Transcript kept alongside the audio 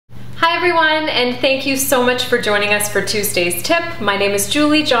Hi everyone, and thank you so much for joining us for Tuesday's tip. My name is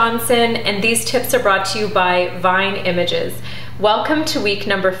Julie Johnson, and these tips are brought to you by Vine Images. Welcome to week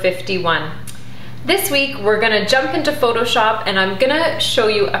number 51. This week we're gonna jump into Photoshop and I'm gonna show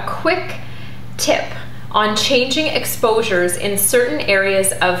you a quick tip on changing exposures in certain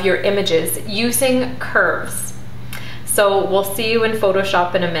areas of your images using curves. So we'll see you in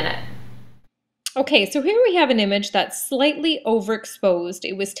Photoshop in a minute. Okay, so here we have an image that's slightly overexposed.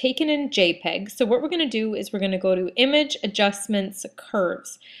 It was taken in JPEG. So what we're going to do is we're going to go to Image, Adjustments,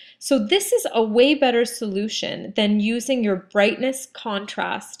 Curves. So this is a way better solution than using your brightness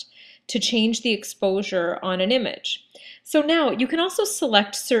contrast to change the exposure on an image. So now you can also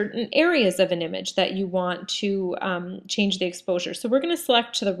select certain areas of an image that you want to change the exposure. So we're going to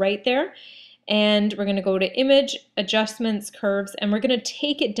select to the right there. And we're going to go to Image, Adjustments, Curves, and we're going to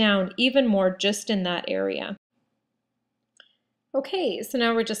take it down even more just in that area. Okay, so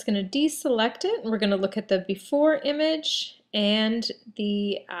now we're just going to deselect it, and we're going to look at the before image and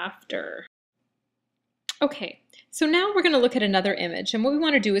the after. Okay, so now we're going to look at another image, and what we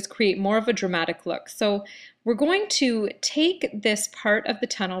want to do is create more of a dramatic look. So we're going to take this part of the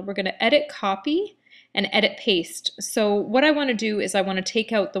tunnel, we're going to edit copy, and edit paste. So what I want to do is I want to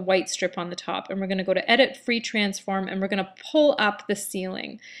take out the white strip on the top, and we're going to go to edit free transform, and we're going to pull up the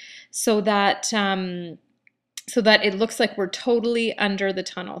ceiling so that it looks like we're totally under the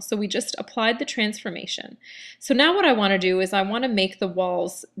tunnel. So we just applied the transformation. So now what I want to do is I want to make the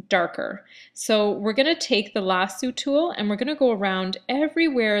walls darker. So we're going to take the lasso tool and we're going to go around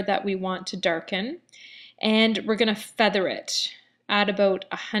everywhere that we want to darken, and we're going to feather it at about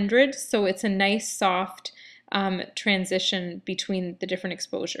 100, so it's a nice soft transition between the different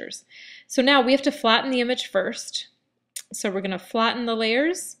exposures. So now we have to flatten the image first. So we're going to flatten the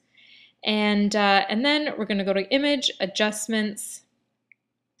layers, and then we're going to go to Image, Adjustments,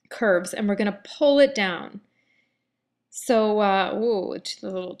 Curves, and we're going to pull it down. So it's a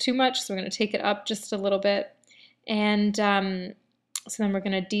little too much, so we're going to take it up just a little bit, and so then we're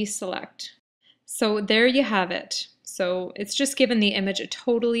going to deselect. So there you have it. So it's just given the image a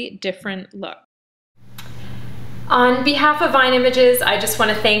totally different look. On behalf of Vine Images, I just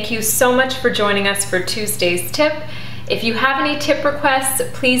want to thank you so much for joining us for Tuesday's tip. If you have any tip requests,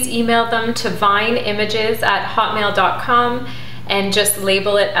 please email them to vineimages@hotmail.com and just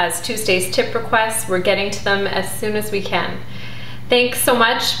label it as Tuesday's tip requests. We're getting to them as soon as we can. Thanks so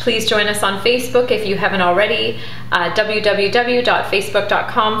much. Please join us on Facebook if you haven't already,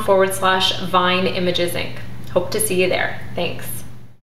 www.facebook.com/VineImagesInc. Hope to see you there. Thanks.